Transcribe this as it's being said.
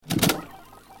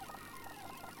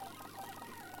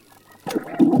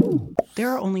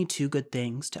There are only two good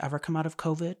things to ever come out of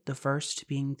COVID. The first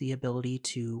being the ability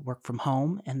to work from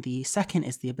home, and the second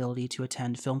is the ability to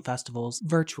attend film festivals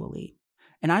virtually.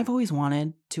 And I've always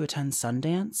wanted to attend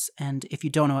Sundance. And if you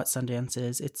don't know what Sundance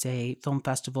is, it's a film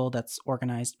festival that's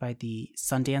organized by the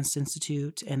Sundance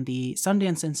Institute. And the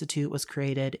Sundance Institute was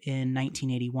created in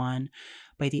 1981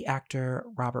 by the actor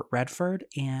Robert Redford.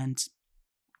 And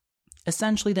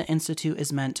essentially, the Institute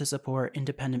is meant to support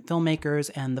independent filmmakers,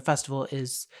 and the festival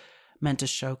is meant to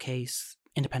showcase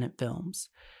independent films.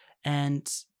 And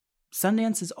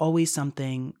Sundance is always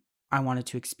something I wanted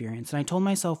to experience. And I told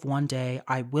myself one day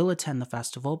I will attend the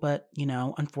festival, but,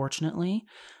 unfortunately,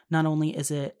 not only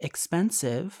is it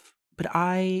expensive, but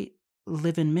I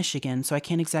live in Michigan, so I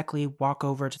can't exactly walk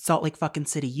over to Salt Lake fucking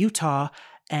City, Utah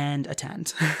and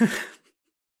attend.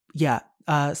 Yeah,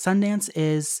 Sundance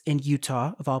is in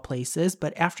Utah, of all places,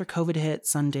 but after COVID hit,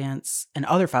 Sundance and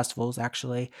other festivals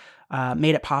actually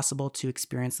made it possible to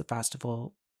experience the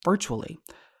festival virtually.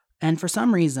 And for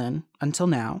some reason, until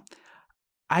now,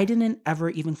 I didn't ever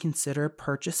even consider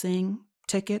purchasing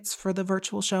tickets for the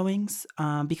virtual showings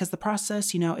because the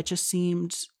process, it just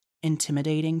seemed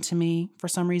intimidating to me for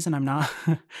some reason.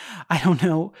 I don't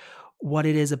know what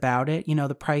it is about it.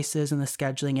 The prices and the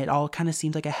scheduling, it all kind of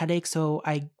seemed like a headache. So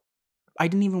I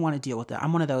didn't even want to deal with it.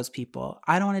 I'm one of those people.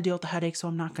 I don't want to deal with the headache, so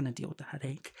I'm not going to deal with the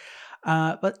headache.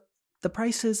 But the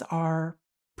prices are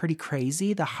pretty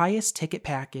crazy. The highest ticket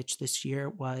package this year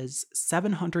was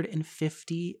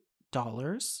 $750,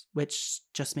 which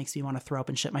just makes me want to throw up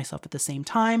and shit myself at the same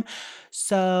time.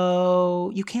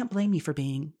 So you can't blame me for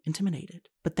being intimidated.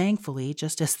 But thankfully,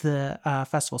 just as the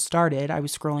festival started, I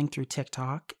was scrolling through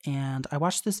TikTok and I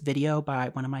watched this video by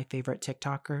one of my favorite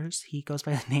TikTokers. He goes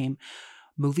by the name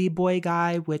Movie Boy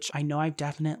Guy, which I know I've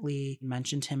definitely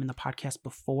mentioned him in the podcast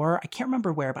before. I can't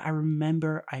remember where, but I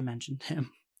remember I mentioned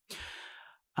him.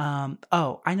 I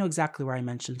know exactly where I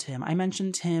mentioned him. I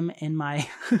mentioned him in my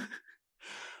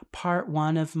part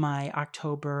one of my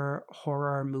October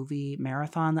horror movie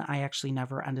marathon that I actually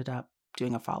never ended up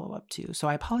doing a follow-up to. So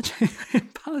I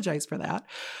apologize for that.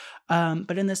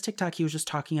 But in this TikTok, he was just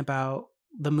talking about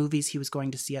the movies he was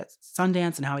going to see at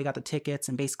Sundance and how he got the tickets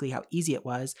and basically how easy it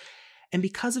was. And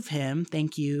because of him,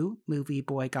 thank you, Movie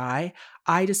Boy Guy,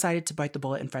 I decided to bite the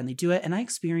bullet and finally do it. And I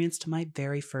experienced my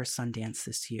very first Sundance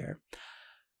this year.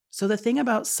 So the thing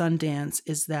about Sundance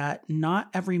is that not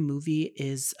every movie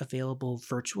is available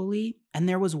virtually. And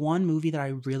there was one movie that I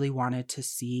really wanted to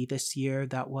see this year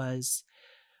that was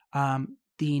the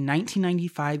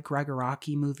 1995 Greg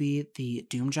Araki movie, The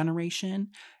Doom Generation.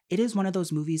 It is one of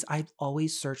those movies I've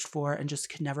always searched for and just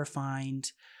could never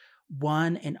find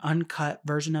an uncut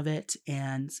version of it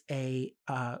and a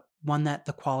one that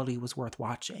the quality was worth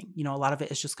watching. A lot of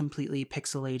it is just completely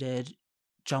pixelated,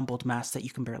 jumbled mess that you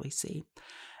can barely see.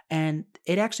 And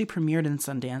it actually premiered in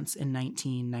Sundance in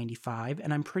 1995,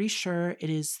 and I'm pretty sure it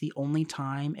is the only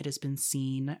time it has been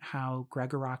seen how Greg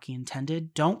Araki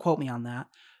intended. Don't quote me on that.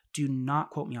 Do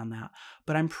not quote me on that.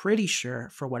 But I'm pretty sure,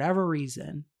 for whatever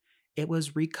reason, it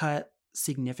was recut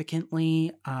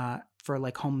significantly for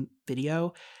like home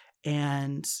video.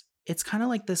 And it's kind of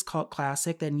like this cult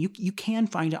classic. Then you can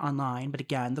find it online, but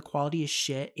again, the quality is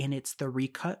shit and it's the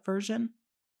recut version.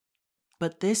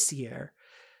 But this year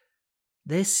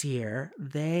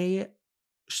they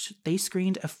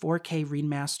screened a 4K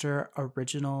remaster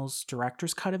originals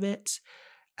director's cut of it,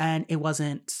 and it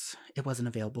wasn't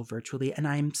available virtually, and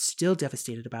I'm still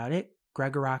devastated about it.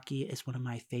 Greg Araki is one of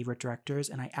my favorite directors,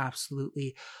 and I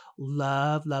absolutely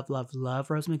love Rose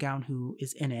McGowan, who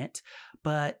is in it.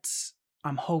 But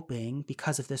I'm hoping,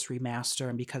 because of this remaster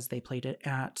and because they played it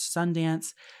at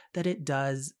Sundance, that it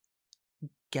does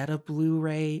get a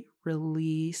Blu-ray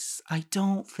release. I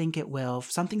don't think it will.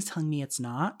 Something's telling me it's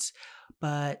not,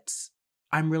 but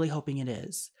I'm really hoping it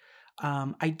is.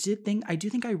 I do think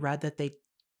I read that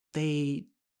they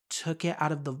took it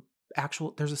out of the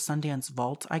actual, there's a Sundance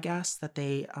vault, I guess, that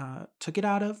they took it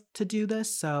out of to do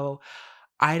this. So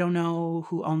I don't know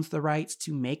who owns the rights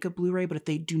to make a Blu-ray, but if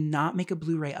they do not make a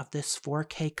Blu-ray of this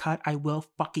 4K cut, I will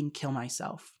fucking kill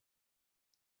myself.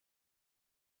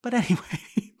 But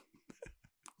anyway,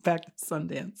 back to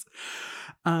Sundance.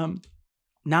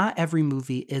 Not every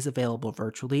movie is available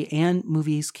virtually, and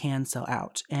movies can sell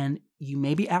out. And you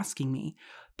may be asking me,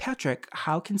 Patrick,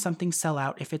 how can something sell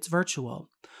out if it's virtual?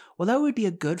 Well, that would be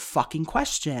a good fucking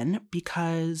question,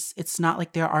 because it's not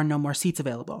like there are no more seats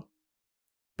available.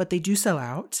 but they do sell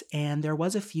out, and there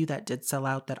was a few that did sell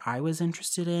out that I was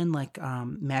interested in, like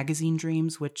Magazine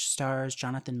Dreams, which stars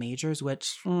Jonathan Majors,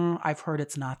 which I've heard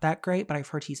it's not that great, but I've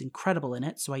heard he's incredible in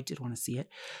it, so I did want to see it.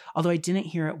 Although I didn't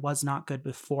hear it was not good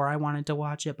before I wanted to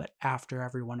watch it, but after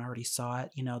everyone already saw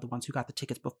it, the ones who got the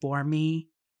tickets before me,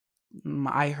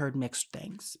 I heard mixed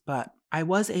things. But I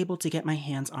was able to get my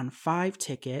hands on 5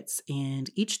 tickets, and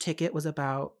each ticket was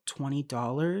about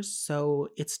 $20. So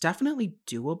it's definitely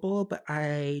doable, but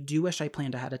I do wish I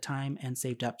planned ahead of time and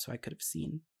saved up so I could have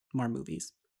seen more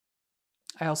movies.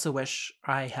 I also wish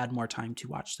I had more time to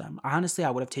watch them. Honestly,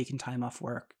 I would have taken time off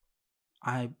work.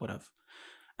 I would have.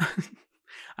 I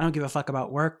don't give a fuck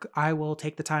about work. I will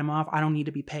take the time off. I don't need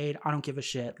to be paid. I don't give a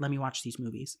shit. Let me watch these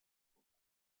movies.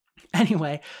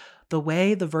 Anyway, the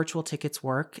way the virtual tickets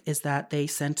work is that they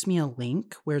sent me a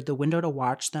link where the window to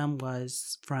watch them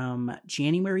was from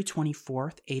January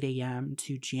 24th, 8 a.m.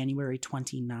 to January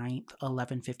 29th,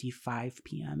 11:55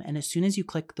 p.m. And as soon as you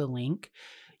click the link,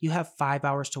 you have 5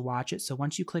 hours to watch it. So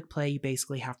once you click play, you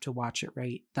basically have to watch it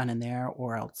right then and there,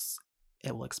 or else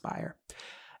it will expire.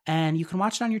 And you can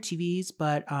watch it on your TVs,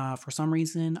 but for some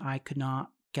reason, I could not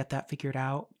get that figured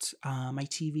out. My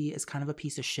TV is kind of a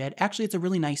piece of shit. Actually, it's a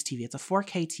really nice TV. It's a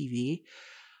 4K TV,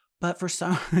 but for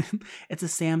some, it's a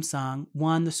Samsung.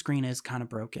 One, the screen is kind of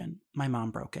broken. My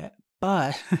mom broke it,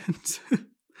 but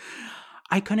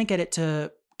I couldn't get it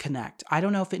to connect. I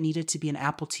don't know if it needed to be an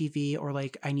Apple TV or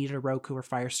like I needed a Roku or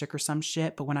Fire Stick or some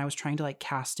shit, but when I was trying to like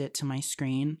cast it to my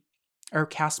screen or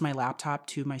cast my laptop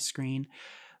to my screen,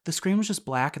 the screen was just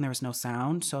black and there was no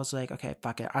sound. So I was like, okay,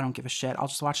 fuck it. I don't give a shit. I'll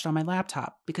just watch it on my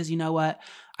laptop because you know what?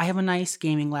 I have a nice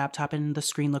gaming laptop and the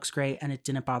screen looks great and it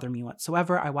didn't bother me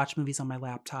whatsoever. I watch movies on my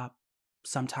laptop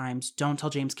sometimes. Don't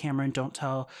tell James Cameron. Don't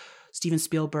tell Steven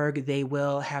Spielberg. They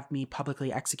will have me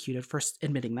publicly executed for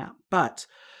admitting that. But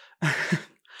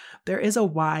there is a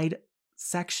wide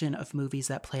section of movies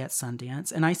that play at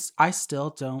Sundance, and I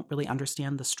still don't really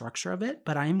understand the structure of it,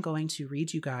 but I am going to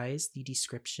read you guys the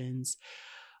descriptions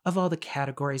of all the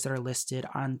categories that are listed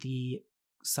on the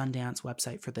Sundance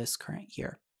website for this current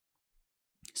year.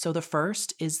 So the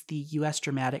first is the U.S.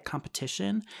 Dramatic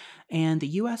Competition, and the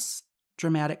U.S.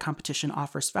 Dramatic Competition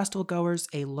offers festival goers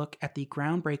a look at the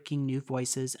groundbreaking new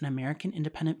voices in American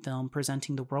independent film,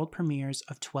 presenting the world premieres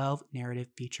of 12 narrative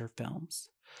feature films.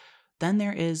 Then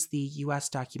there is the U.S.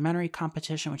 Documentary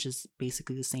Competition, which is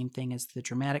basically the same thing as the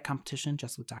Dramatic Competition,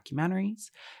 just with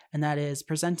documentaries, and that is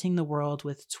presenting the world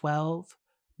with 12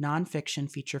 nonfiction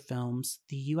feature films.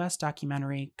 The U.S.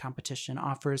 Documentary Competition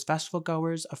offers festival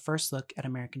goers a first look at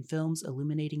American films,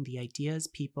 illuminating the ideas,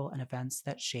 people, and events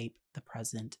that shape the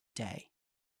present day.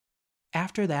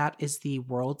 After that is the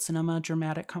World Cinema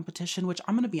Dramatic Competition, which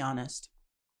I'm going to be honest,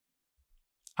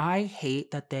 I hate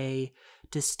that they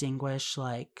distinguish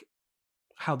like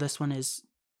how this one is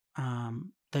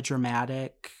the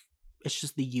dramatic. It's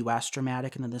just the US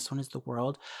dramatic, and then this one is the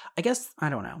world. I guess, I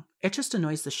don't know. It just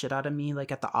annoys the shit out of me,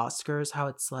 like at the Oscars, how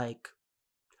it's like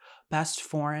best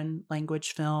foreign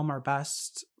language film or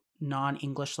best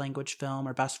non-English language film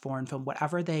or best foreign film,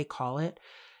 whatever they call it.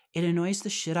 It annoys the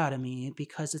shit out of me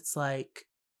because it's like,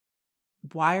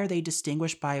 why are they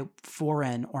distinguished by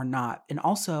foreign or not? And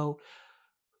also,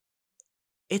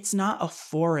 it's not a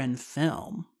foreign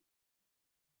film.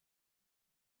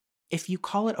 If you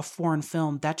call it a foreign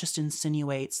film, that just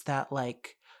insinuates that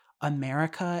like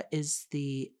America is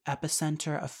the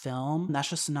epicenter of film. That's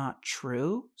just not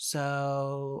true.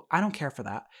 So I don't care for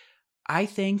that. I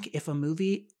think if a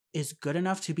movie is good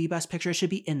enough to be Best Picture, it should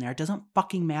be in there. It doesn't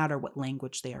fucking matter what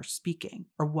language they are speaking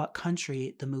or what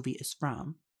country the movie is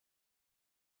from.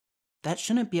 That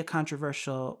shouldn't be a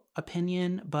controversial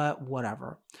opinion, but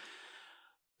whatever.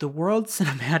 The World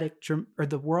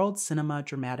Cinema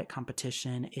Dramatic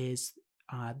Competition is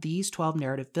these 12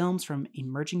 narrative films from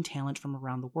emerging talent from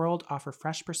around the world offer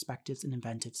fresh perspectives and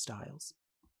inventive styles.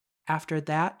 After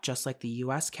that, just like the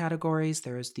US categories,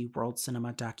 there is the World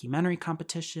Cinema Documentary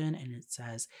Competition, and it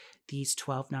says these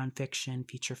 12 nonfiction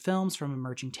feature films from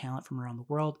emerging talent from around the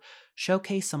world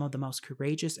showcase some of the most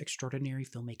courageous, extraordinary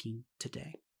filmmaking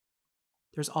today.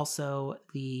 There's also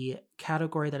the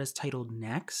category that is titled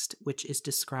Next, which is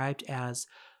described as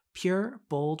pure,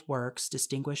 bold works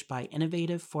distinguished by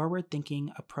innovative,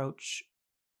 forward-thinking approach.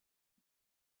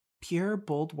 Pure,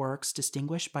 bold works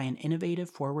distinguished by an innovative,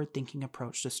 forward-thinking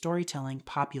approach to storytelling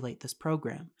populate this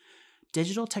program.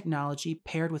 Digital technology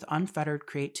paired with unfettered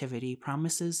creativity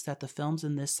promises that the films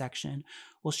in this section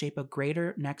will shape a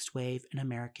greater next wave in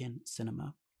American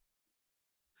cinema.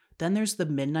 Then there's the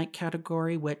midnight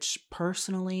category, which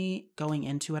personally, going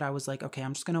into it, I was like, okay,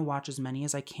 I'm just going to watch as many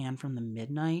as I can from the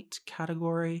midnight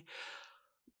category.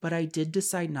 But I did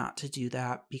decide not to do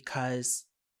that because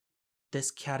this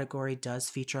category does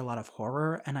feature a lot of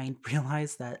horror, and I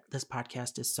realize that this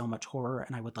podcast is so much horror,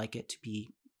 and I would like it to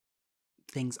be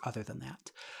things other than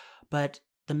that. But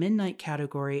the midnight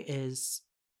category is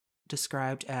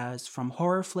described as from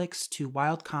horror flicks to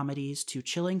wild comedies to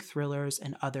chilling thrillers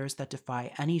and others that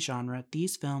defy any genre,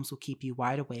 these films will keep you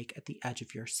wide awake at the edge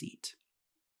of your seat.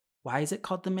 Why is it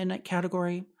called the midnight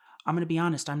category? I'm going to be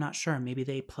honest, I'm not sure. Maybe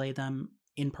they play them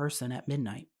in person at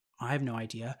midnight. I have no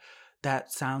idea.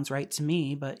 That sounds right to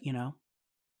me, but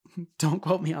don't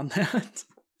quote me on that.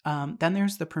 Then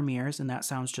there's the premieres, and that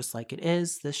sounds just like it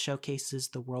is. This showcases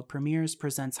the world premieres,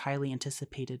 presents highly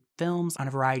anticipated films on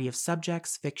a variety of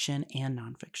subjects, fiction and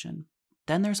nonfiction.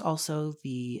 Then there's also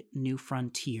the New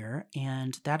Frontier,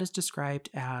 and that is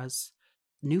described as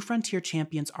New Frontier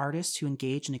champions artists who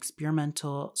engage in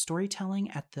experimental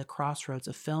storytelling at the crossroads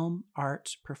of film,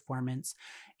 art, performance,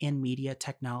 and media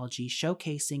technology,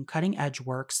 showcasing cutting-edge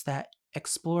works that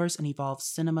explores and evolves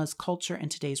cinema's culture in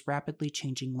today's rapidly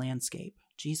changing landscape.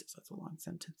 Jesus, that's a long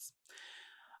sentence.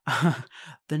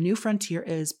 The New Frontier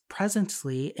is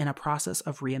presently in a process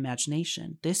of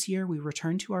reimagination. This year, we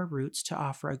return to our roots to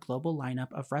offer a global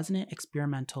lineup of resonant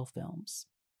experimental films.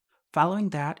 Following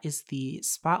that is the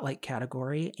Spotlight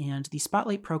category, and the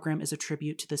Spotlight program is a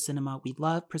tribute to the cinema we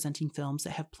love, presenting films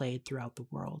that have played throughout the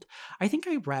world. I think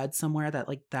I read somewhere that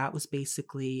that was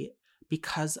basically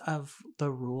because of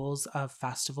the rules of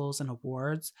festivals and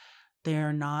awards,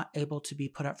 they're not able to be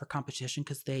put up for competition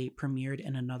because they premiered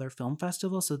in another film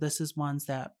festival. So this is ones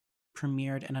that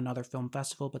premiered in another film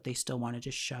festival, but they still wanted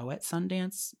to show at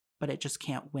Sundance, but it just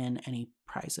can't win any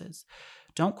prizes.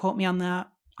 Don't quote me on that.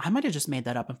 I might have just made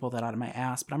that up and pulled that out of my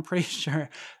ass, but I'm pretty sure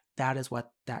that is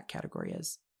what that category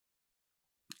is.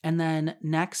 And then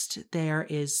next, there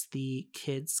is the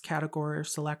kids category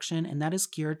selection, and that is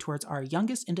geared towards our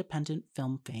youngest independent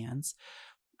film fans.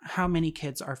 How many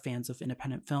kids are fans of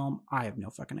independent film? I have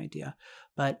no fucking idea.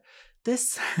 But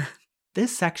this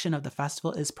this section of the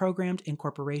festival is programmed in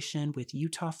cooperation with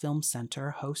Utah Film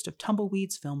Center, host of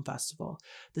Tumbleweeds Film Festival,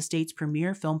 the state's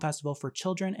premier film festival for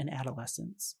children and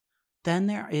adolescents. Then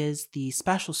there is the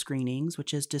special screenings,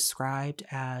 which is described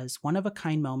as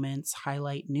one-of-a-kind moments,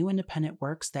 highlight new independent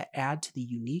works that add to the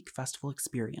unique festival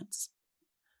experience.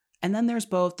 And then there's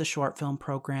both the short film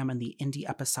program and the indie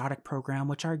episodic program,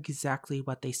 which are exactly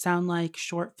what they sound like,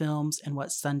 short films and what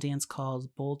Sundance calls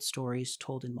bold stories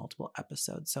told in multiple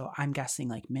episodes. So I'm guessing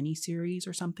like miniseries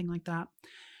or something like that.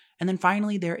 And then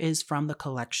finally, there is From the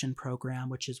Collection program,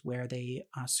 which is where they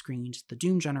screened The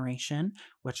Doom Generation,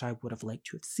 which I would have liked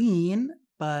to have seen,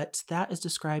 but that is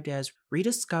described as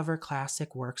rediscover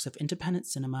classic works of independent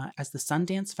cinema as the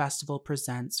Sundance Festival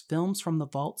presents films from the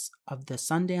vaults of the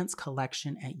Sundance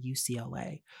Collection at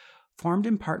UCLA. Formed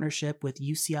in partnership with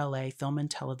UCLA Film and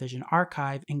Television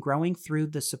Archive and growing through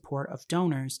the support of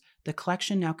donors, the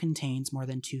collection now contains more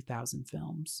than 2,000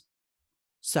 films.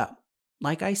 So,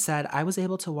 like I said, I was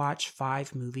able to watch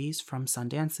 5 movies from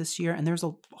Sundance this year, and there's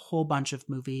a whole bunch of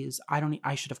movies.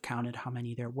 I should have counted how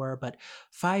many there were, but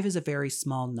 5 is a very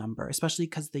small number, especially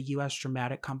because the US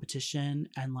dramatic competition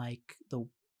and like the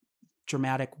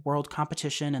dramatic world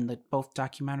competition and the both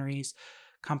documentaries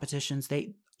competitions,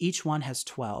 each one has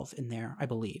 12 in there, I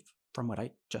believe, from what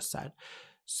I just said.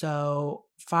 So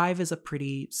 5 is a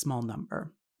pretty small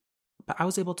number. But I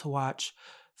was able to watch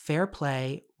Fair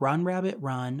Play, Run Rabbit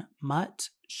Run, Mutt,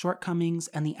 Shortcomings,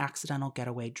 and The Accidental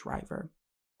Getaway Driver.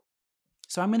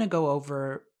 So I'm going to go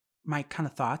over my kind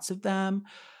of thoughts of them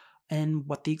and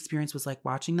what the experience was like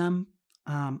watching them.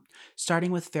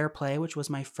 Starting with Fair Play, which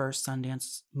was my first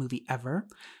Sundance movie ever.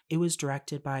 It was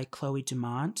directed by Chloe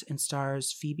Dumont and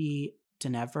stars Phoebe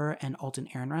Denever and Alden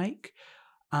Ehrenreich.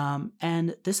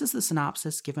 And this is the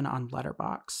synopsis given on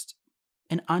Letterboxd.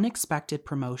 An unexpected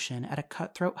promotion at a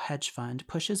cutthroat hedge fund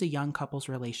pushes a young couple's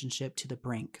relationship to the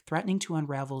brink, threatening to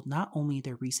unravel not only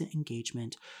their recent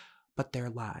engagement, but their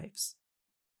lives.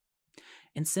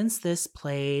 And since this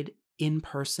played in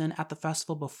person at the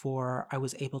festival before I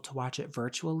was able to watch it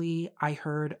virtually, I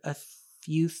heard a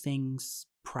few things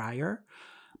prior,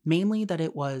 mainly that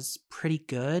it was pretty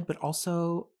good, but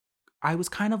also I was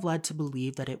kind of led to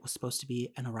believe that it was supposed to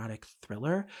be an erotic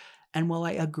thriller. And while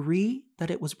I agree that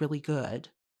it was really good,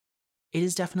 it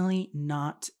is definitely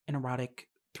not an erotic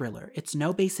thriller. It's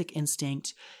no Basic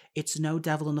Instinct. It's no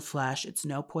Devil in the Flesh. It's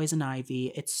no Poison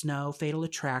Ivy. It's no Fatal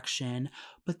Attraction.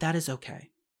 But that is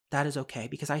okay. That is okay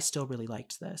because I still really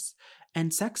liked this.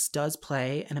 And sex does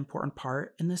play an important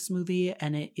part in this movie,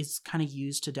 and it is kind of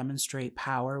used to demonstrate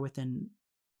power within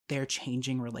their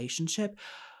changing relationship.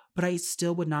 But I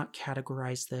still would not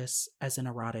categorize this as an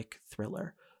erotic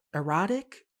thriller.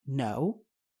 Erotic No.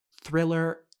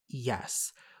 Thriller,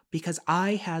 yes. Because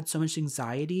I had so much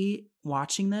anxiety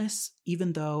watching this,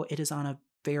 even though it is on a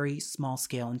very small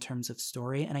scale in terms of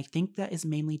story. And I think that is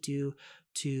mainly due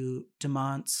to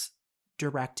Demont's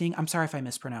directing. I'm sorry if I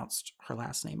mispronounced her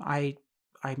last name.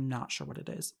 I'm not sure what it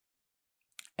is.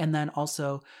 And then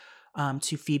also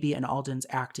to Phoebe and Alden's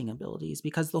acting abilities,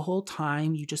 because the whole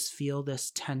time you just feel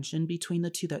this tension between the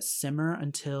two that simmer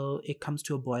until it comes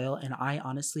to a boil. And I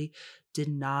honestly did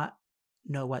not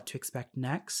know what to expect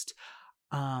next.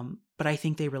 But I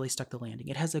think they really stuck the landing.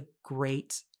 It has a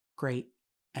great, great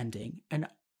ending. And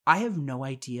I have no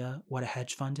idea what a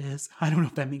hedge fund is. I don't know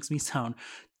if that makes me sound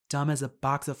dumb as a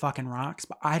box of fucking rocks,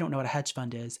 but I don't know what a hedge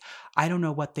fund is. I don't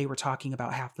know what they were talking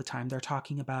about half the time. They're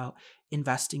talking about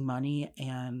investing money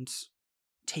and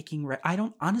I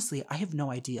don't, honestly, I have no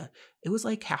idea. It was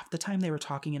like half the time they were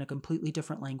talking in a completely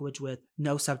different language with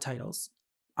no subtitles.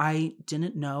 I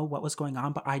didn't know what was going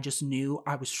on, but I just knew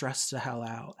I was stressed the hell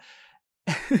out.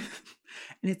 And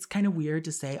it's kind of weird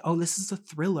to say, oh, this is a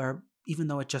thriller, even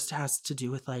though it just has to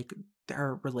do with like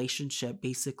their relationship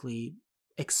basically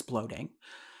exploding.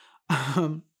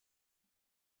 Um,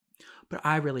 but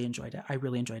I really enjoyed it. I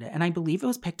really enjoyed it. And I believe it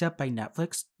was picked up by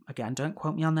Netflix. Again, don't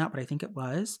quote me on that, but I think it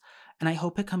was. And I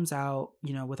hope it comes out,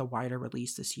 with a wider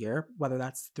release this year, whether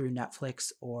that's through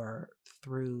Netflix or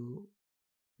through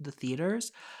the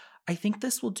theaters. I think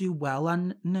this will do well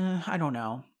on, I don't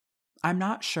know. I'm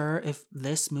not sure if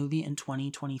this movie in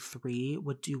 2023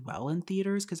 would do well in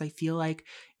theaters because I feel like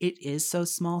it is so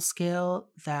small scale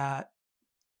that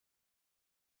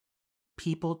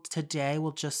people today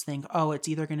will just think, oh, it's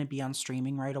either going to be on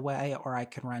streaming right away or I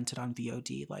can rent it on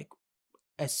VOD like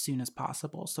as soon as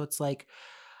possible. So it's like,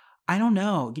 I don't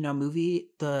know,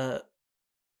 the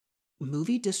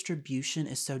movie distribution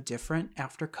is so different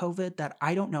after COVID that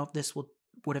I don't know if this would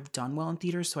have done well in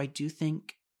theaters. So I do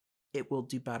think it will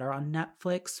do better on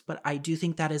Netflix, but I do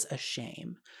think that is a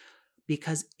shame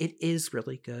because it is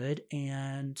really good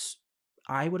and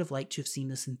I would have liked to have seen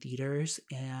this in theaters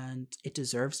and it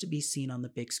deserves to be seen on the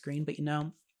big screen, but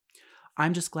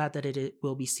I'm just glad that it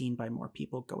will be seen by more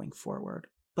people going forward.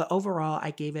 But overall,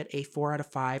 I gave it a 4 out of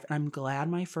 5, and I'm glad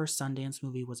my first Sundance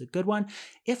movie was a good one,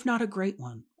 if not a great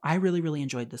one. I really, really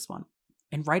enjoyed this one.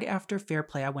 And right after Fair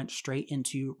Play, I went straight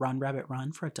into Run Rabbit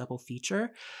Run for a double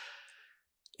feature.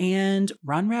 And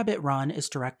Run Rabbit Run is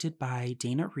directed by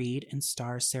Dana Reed and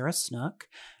stars Sarah Snook.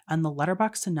 And the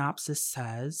Letterboxd synopsis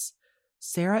says,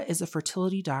 Sarah is a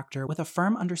fertility doctor with a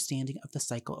firm understanding of the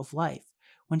cycle of life.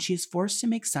 When she is forced to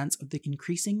make sense of the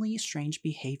increasingly strange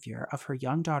behavior of her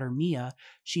young daughter Mia,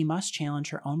 she must challenge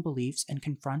her own beliefs and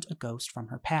confront a ghost from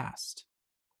her past.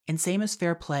 And same as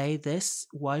Fair Play, this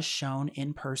was shown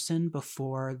in person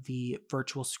before the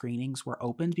virtual screenings were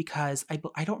opened because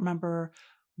I don't remember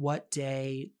what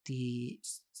day the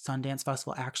Sundance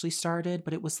Festival actually started,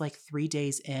 but it was like 3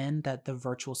 days in that the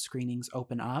virtual screenings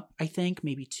open up. I think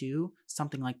maybe 2,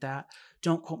 something like that.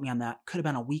 Don't quote me on that. Could have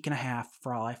been a week and a half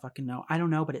for all I fucking know. I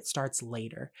don't know, but it starts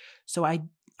later. So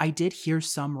I did hear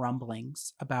some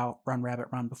rumblings about Run Rabbit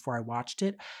Run before I watched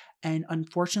it, and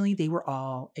unfortunately they were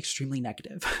all extremely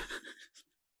negative.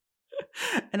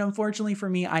 And unfortunately for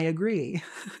me, I agree.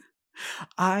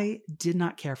 I did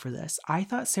not care for this. I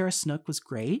thought Sarah Snook was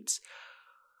great,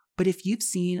 but if you've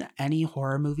seen any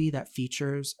horror movie that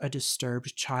features a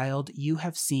disturbed child, you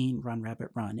have seen Run Rabbit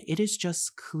Run. It is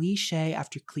just cliche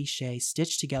after cliche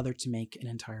stitched together to make an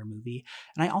entire movie.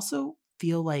 And I also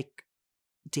feel like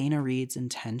Dana Reed's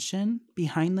intention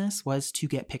behind this was to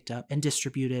get picked up and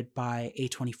distributed by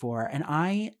A24, and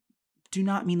I do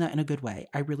not mean that in a good way.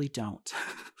 I really don't.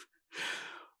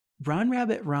 Run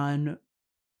Rabbit Run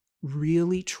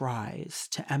really tries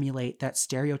to emulate that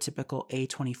stereotypical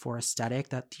A24 aesthetic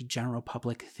that the general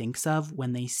public thinks of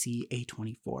when they see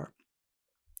A24.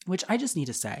 Which I just need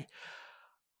to say,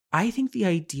 I think the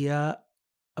idea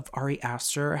of Ari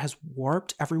Aster has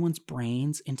warped everyone's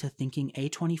brains into thinking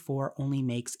A24 only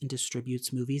makes and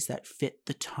distributes movies that fit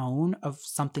the tone of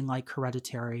something like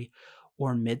Hereditary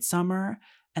or Midsommar,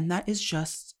 and that is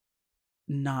just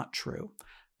not true.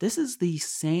 This is the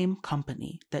same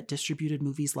company that distributed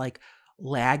movies like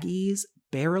Laggies,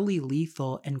 Barely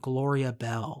Lethal, and Gloria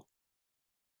Bell.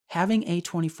 Having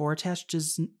A24 attached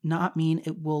does not mean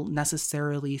it will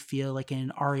necessarily feel like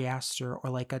an Ari Aster or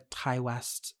like a Ty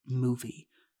West movie.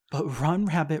 But Run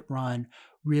Rabbit Run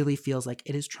really feels like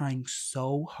it is trying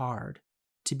so hard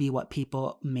to be what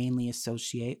people mainly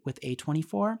associate with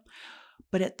A24.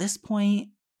 But at this point,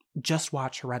 just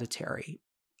watch Hereditary,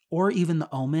 or even The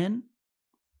Omen,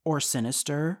 or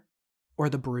Sinister, or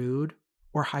The Brood,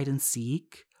 or Hide and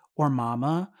Seek, or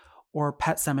Mama, or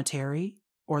Pet Sematary,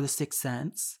 or The Sixth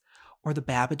Sense or The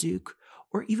Babadook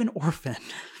or even Orphan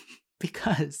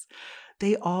because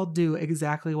they all do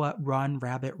exactly what Run,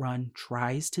 Rabbit, Run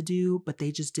tries to do, but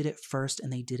they just did it first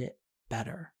and they did it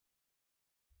better.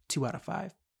 2 out of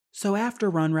 5. So after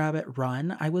Run, Rabbit,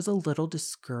 Run, I was a little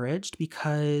discouraged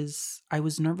because I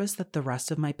was nervous that the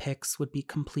rest of my picks would be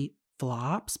complete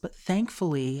flops, but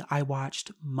thankfully I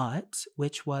watched Mutt,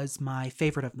 which was my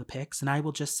favorite of the picks, and I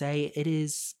will just say it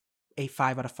is a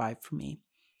 5 out of 5 for me.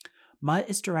 Mutt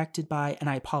is directed by, and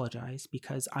I apologize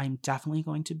because I'm definitely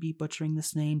going to be butchering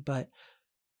this name, but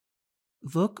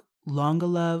Vuk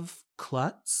Longalov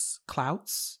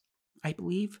Klauts, I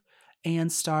believe,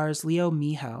 and stars Leo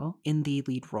Mihel in the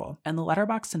lead role. And the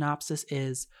Letterboxd synopsis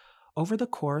is, over the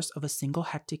course of a single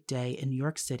hectic day in New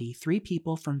York City, 3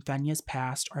 people from Fenya's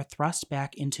past are thrust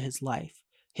back into his life: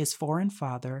 his foreign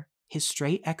father, his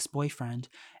straight ex-boyfriend,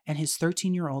 and his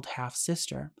 13-year-old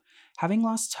half-sister. Having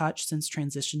lost touch since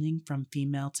transitioning from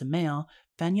female to male,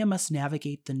 Fenya must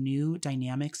navigate the new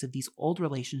dynamics of these old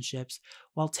relationships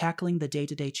while tackling the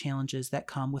day-to-day challenges that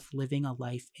come with living a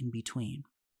life in between.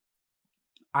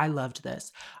 I loved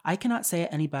this. I cannot say it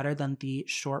any better than the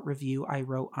short review I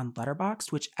wrote on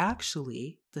Letterboxd, which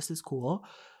actually, this is cool,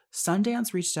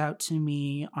 Sundance reached out to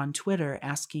me on Twitter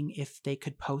asking if they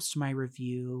could post my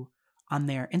review on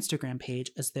their Instagram page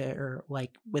as they're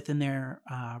like within their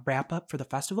wrap up for the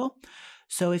festival.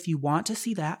 So if you want to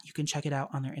see that, you can check it out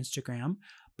on their Instagram.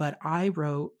 But I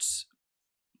wrote,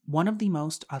 one of the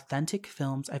most authentic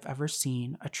films I've ever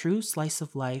seen, a true slice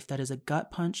of life that is a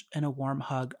gut punch and a warm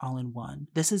hug all in one.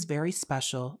 This is very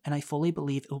special, and I fully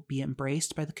believe it will be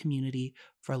embraced by the community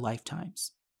for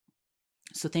lifetimes.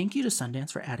 So thank you to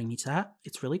Sundance for adding me to that.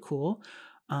 It's really cool.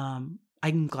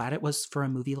 I'm glad it was for a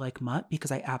movie like Mutt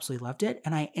because I absolutely loved it.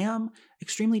 And I am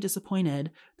extremely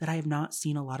disappointed that I have not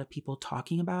seen a lot of people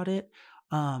talking about it.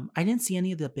 I didn't see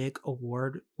any of the big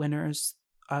award winners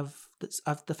of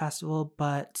the festival,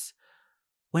 but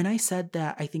when I said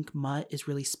that I think Mutt is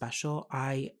really special,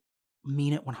 I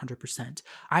mean it 100%.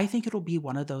 I think it'll be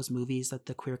one of those movies that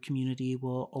the queer community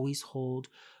will always hold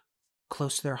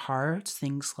close to their hearts.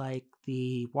 Things like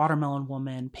The Watermelon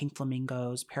Woman, Pink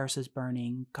Flamingos, Paris is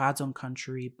Burning, God's Own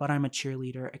Country, But I'm a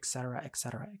Cheerleader, etc.,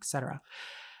 etc., etc.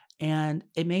 And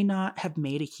it may not have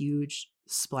made a huge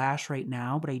splash right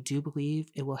now, but I do believe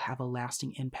it will have a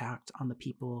lasting impact on the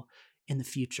people in the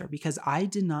future, because I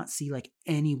did not see like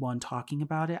anyone talking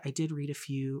about it. I did read a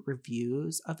few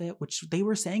reviews of it, which they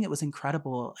were saying it was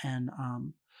incredible and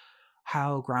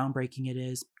how groundbreaking it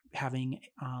is having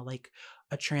like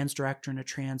a trans director and a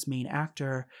trans main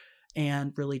actor,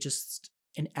 and really just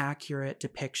an accurate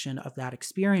depiction of that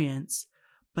experience.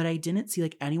 But I didn't see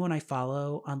like anyone I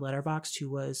follow on Letterboxd who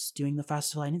was doing the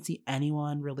festival. I didn't see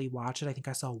anyone really watch it. I think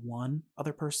I saw one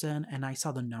other person, and I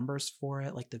saw the numbers for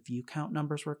it. Like the view count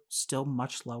numbers were still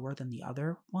much lower than the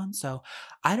other one. So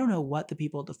I don't know what the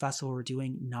people at the festival were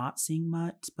doing not seeing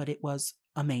Mutt, but it was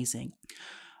amazing.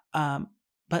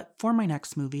 But for my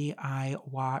next movie, I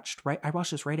watched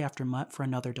this right after Mutt for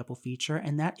another double feature,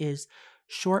 and that is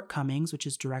Shortcomings, which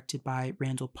is directed by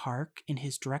Randall Park. In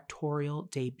his directorial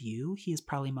debut, he is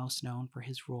probably most known for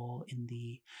his role in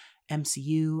the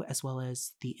MCU, as well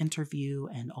as The Interview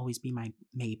and Always Be My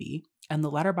Maybe. And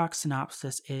the Letterboxd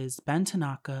synopsis is, Ben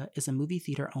Tanaka is a movie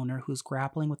theater owner who's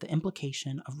grappling with the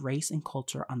implication of race and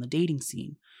culture on the dating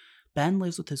scene. Ben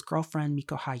lives with his girlfriend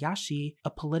Miko Hayashi, a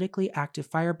politically active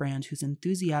firebrand whose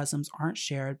enthusiasms aren't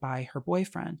shared by her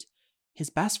boyfriend. His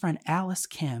best friend Alice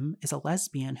Kim is a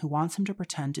lesbian who wants him to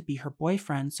pretend to be her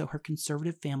boyfriend so her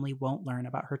conservative family won't learn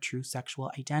about her true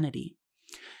sexual identity.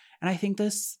 And I think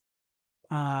this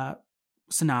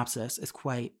synopsis is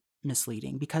quite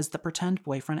misleading because the pretend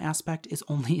boyfriend aspect is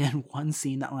only in one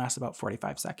scene that lasts about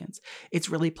 45 seconds. It's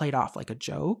really played off like a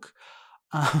joke.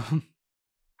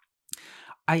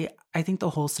 I think the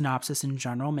whole synopsis in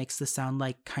general makes this sound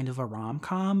like kind of a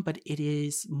rom-com, but it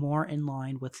is more in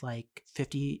line with like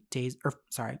it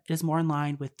is more in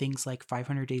line with things like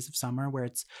 500 Days of Summer, where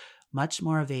it's much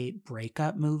more of a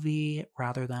breakup movie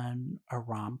rather than a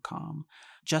rom-com.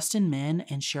 Justin Min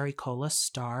and Sherry Cola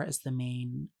star as the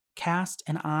main cast,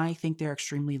 and I think they're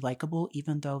extremely likable,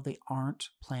 even though they aren't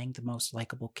playing the most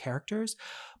likable characters.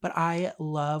 But I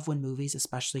love when movies,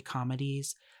 especially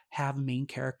comedies, have main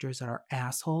characters that are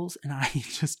assholes, and I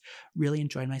just really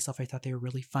enjoyed myself. I thought they were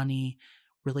really funny,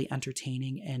 really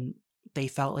entertaining, and they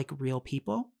felt like real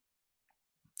people.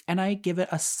 And I give it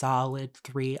a solid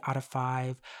 3 out of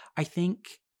 5. I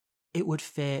think it would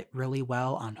fit really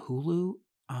well on Hulu.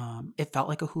 It felt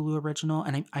like a Hulu original,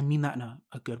 and I mean that in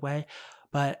a good way.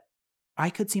 But I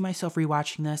could see myself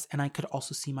rewatching this, and I could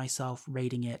also see myself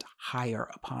rating it higher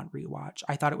upon rewatch.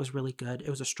 I thought it was really good. It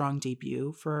was a strong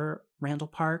debut for Randall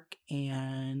Park,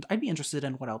 and I'd be interested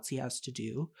in what else he has to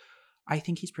do. I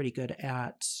think he's pretty good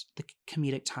at the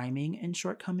comedic timing and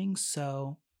shortcomings,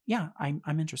 so yeah,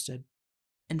 I'm interested.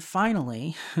 And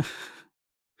finally,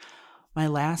 my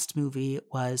last movie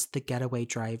was The Getaway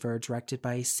Driver, directed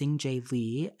by Sing Jae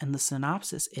Lee, and the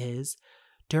synopsis is: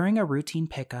 during a routine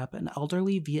pickup, an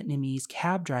elderly Vietnamese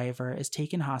cab driver is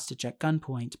taken hostage at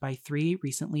gunpoint by 3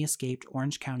 recently escaped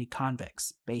Orange County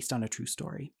convicts, based on a true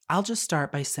story. I'll just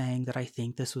start by saying that I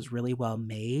think this was really well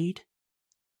made,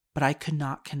 but I could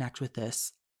not connect with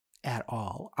this at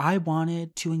all. I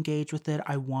wanted to engage with it,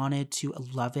 I wanted to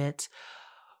love it,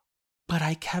 but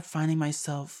I kept finding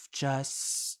myself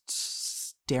just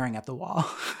staring at the wall.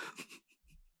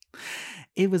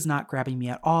 It was not grabbing me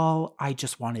at all. I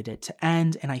just wanted it to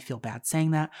end, and I feel bad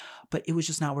saying that, but it was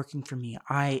just not working for me.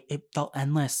 It felt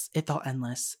endless. It felt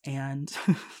endless, and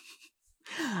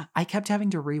I kept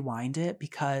having to rewind it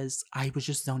because I was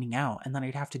just zoning out, and then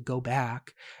I'd have to go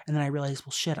back, and then I realized,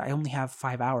 well, shit, I only have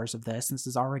 5 hours of this, and this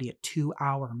is already a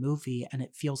 2-hour movie, and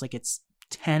it feels like it's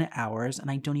 10 hours,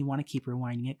 and I don't even want to keep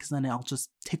rewinding it because then it'll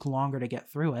just take longer to get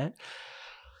through it.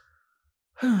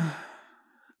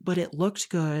 But it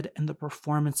looked good and the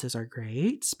performances are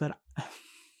great, but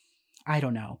I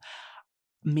don't know.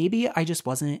 Maybe I just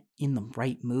wasn't in the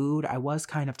right mood. I was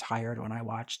kind of tired when I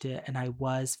watched it and I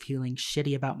was feeling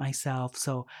shitty about myself.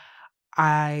 So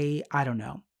I don't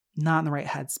know. Not in the right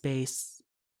headspace.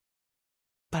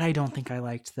 But I don't think I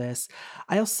liked this.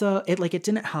 I also it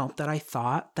didn't help that I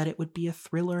thought that it would be a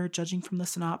thriller judging from the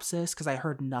synopsis because I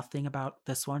heard nothing about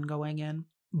this one going in.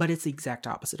 But it's the exact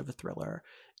opposite of a thriller.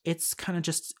 It's kind of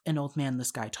just an old man,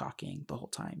 this guy talking the whole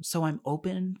time. So I'm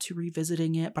open to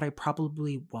revisiting it, but I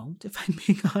probably won't if I'm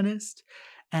being honest.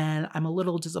 And I'm a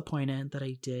little disappointed that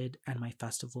I did end my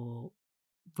festival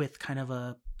with kind of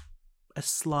a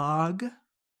slog.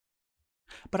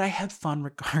 But I had fun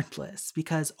regardless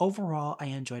because overall I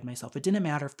enjoyed myself. It didn't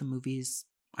matter if the movies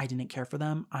I didn't care for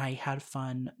them. I had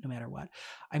fun no matter what.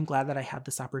 I'm glad that I had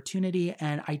this opportunity,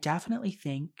 and I definitely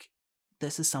think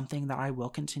this is something that I will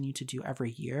continue to do every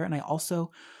year. And I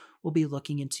also will be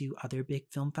looking into other big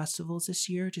film festivals this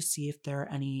year to see if there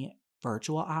are any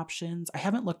virtual options. I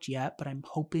haven't looked yet, but I'm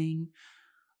hoping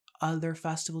other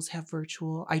festivals have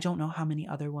virtual. I don't know how many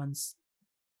other ones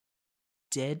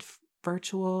did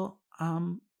virtual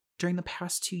during the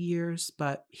past 2 years,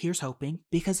 but here's hoping,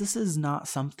 because this is not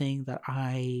something that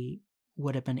I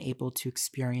would have been able to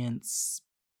experience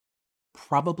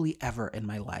probably ever in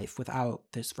my life without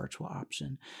this virtual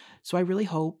option. So I really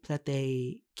hope that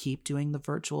they keep doing the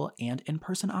virtual and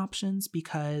in-person options,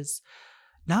 because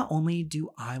not only do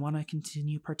I want to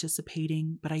continue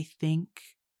participating, but I think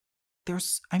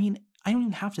I don't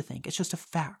even have to think. It's just a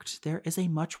fact. There is a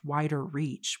much wider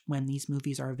reach when these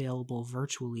movies are available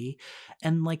virtually.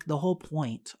 And the whole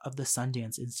point of the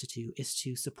Sundance Institute is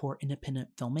to support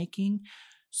independent filmmaking.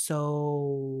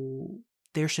 So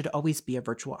there should always be a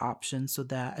virtual option so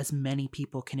that as many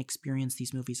people can experience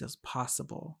these movies as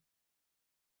possible.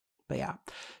 But yeah,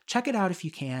 check it out if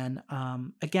you can.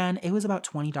 Again, it was about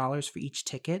 $20 for each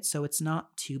ticket, so it's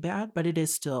not too bad, but it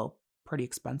is still pretty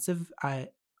expensive.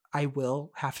 I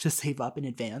will have to save up in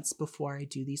advance before I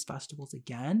do these festivals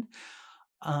again.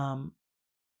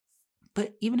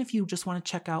 But even if you just want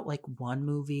to check out one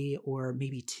movie or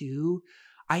maybe two,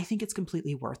 I think it's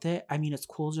completely worth it. I mean, it's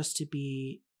cool just to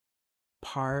be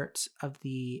part of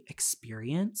the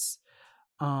experience.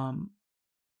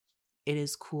 It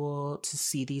is cool to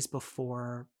see these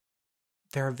before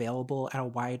they're available at a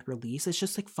wide release. It's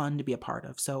just fun to be a part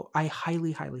of. So I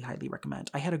highly, highly, highly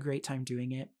recommend. I had a great time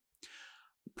doing it.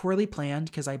 Poorly planned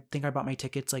because I think I bought my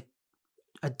tickets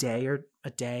a day or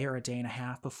a day and a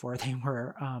half before they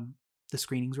were the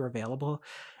screenings were available.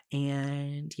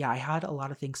 And yeah, I had a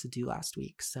lot of things to do last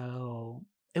week. So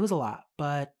it was a lot,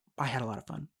 but I had a lot of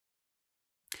fun.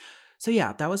 So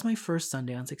yeah, that was my first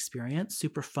Sundance experience.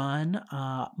 Super fun.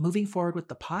 Moving forward with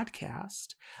the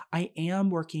podcast, I am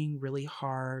working really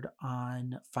hard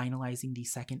on finalizing the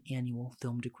second annual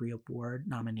Film Degree Award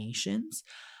nominations.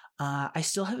 I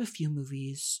still have a few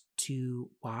movies to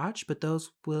watch, but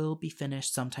those will be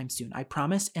finished sometime soon. I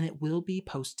promise, and it will be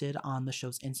posted on the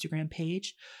show's Instagram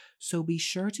page. So be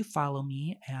sure to follow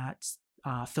me at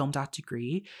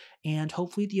film.degree, and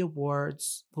hopefully the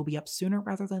awards will be up sooner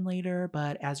rather than later.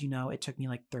 But as you know, it took me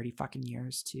 30 fucking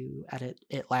years to edit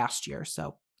it last year.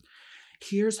 So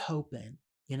here's hoping,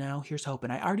 here's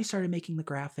hoping. I already started making the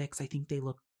graphics. I think they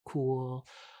look cool.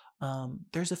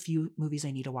 There's a few movies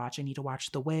I need to watch. I need to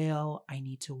watch The Whale. I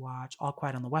need to watch All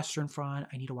Quiet on the Western Front.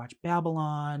 I need to watch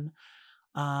Babylon.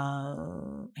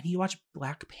 I need to watch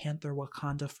Black Panther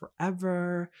Wakanda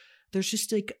Forever. There's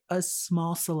just like a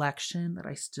small selection that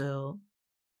I still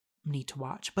need to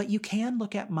watch. But you can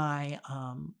look at my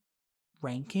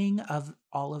ranking of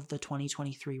all of the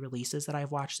 2023 releases that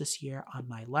I've watched this year on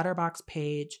my Letterboxd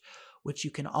page, which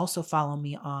you can also follow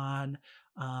me on.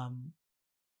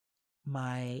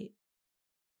 My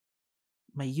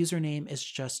username is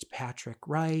just Patrick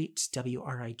Wright,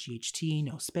 WRIGHT,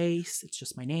 no space. It's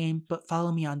just my name. But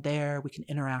follow me on there. We can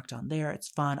interact on there. It's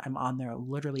fun. I'm on there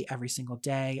literally every single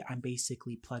day. I'm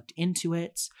basically plugged into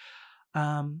it.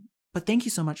 But thank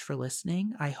you so much for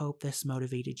listening. I hope this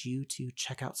motivated you to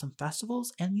check out some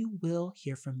festivals, and you will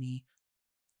hear from me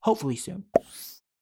hopefully soon.